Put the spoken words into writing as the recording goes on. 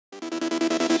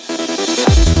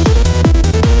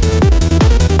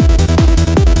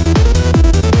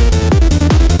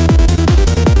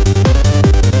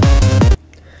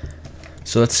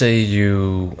So let's say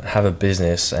you have a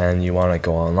business and you want to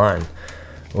go online.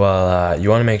 Well, you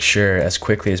want to make sure as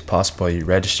quickly as possible you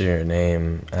register your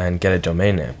name and get a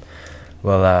domain name.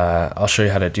 Well, I'll show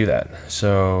you how to do that.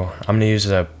 So I'm going to use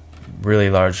a really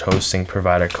large hosting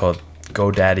provider called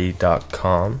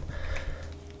GoDaddy.com.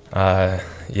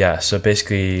 Yeah, so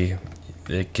basically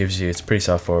it gives you, it's pretty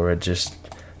straightforward. Just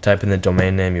type in the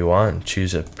domain name you want,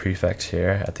 choose a prefix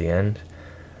here at the end.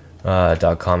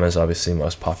 .com is obviously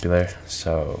most popular,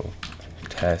 so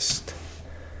test,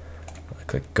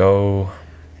 click go,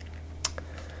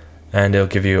 and it'll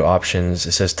give you options.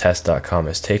 It says test.com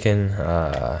is taken,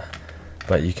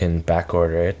 but you can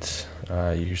backorder it,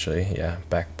 usually, yeah,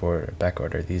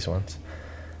 backorder these ones.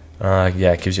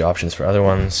 Yeah, it gives you options for other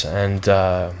ones, and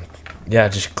yeah,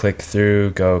 just click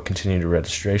through, go continue to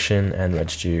registration, and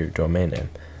register your domain name.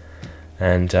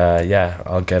 And yeah,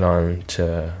 I'll get on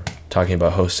to talking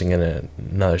about hosting in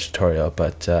another tutorial,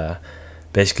 but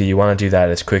basically you want to do that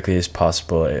as quickly as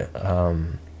possible,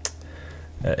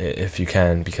 if you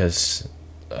can, because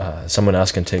someone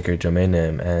else can take your domain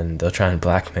name and they'll try and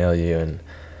blackmail you, and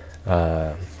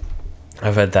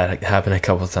I've had that happen a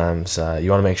couple times. You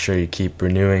want to make sure you keep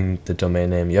renewing the domain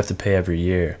name. You have to pay every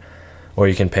year, or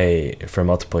you can pay for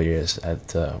multiple years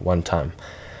at one time,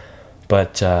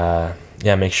 but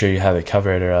yeah, make sure you have it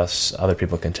covered, or else other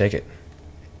people can take it.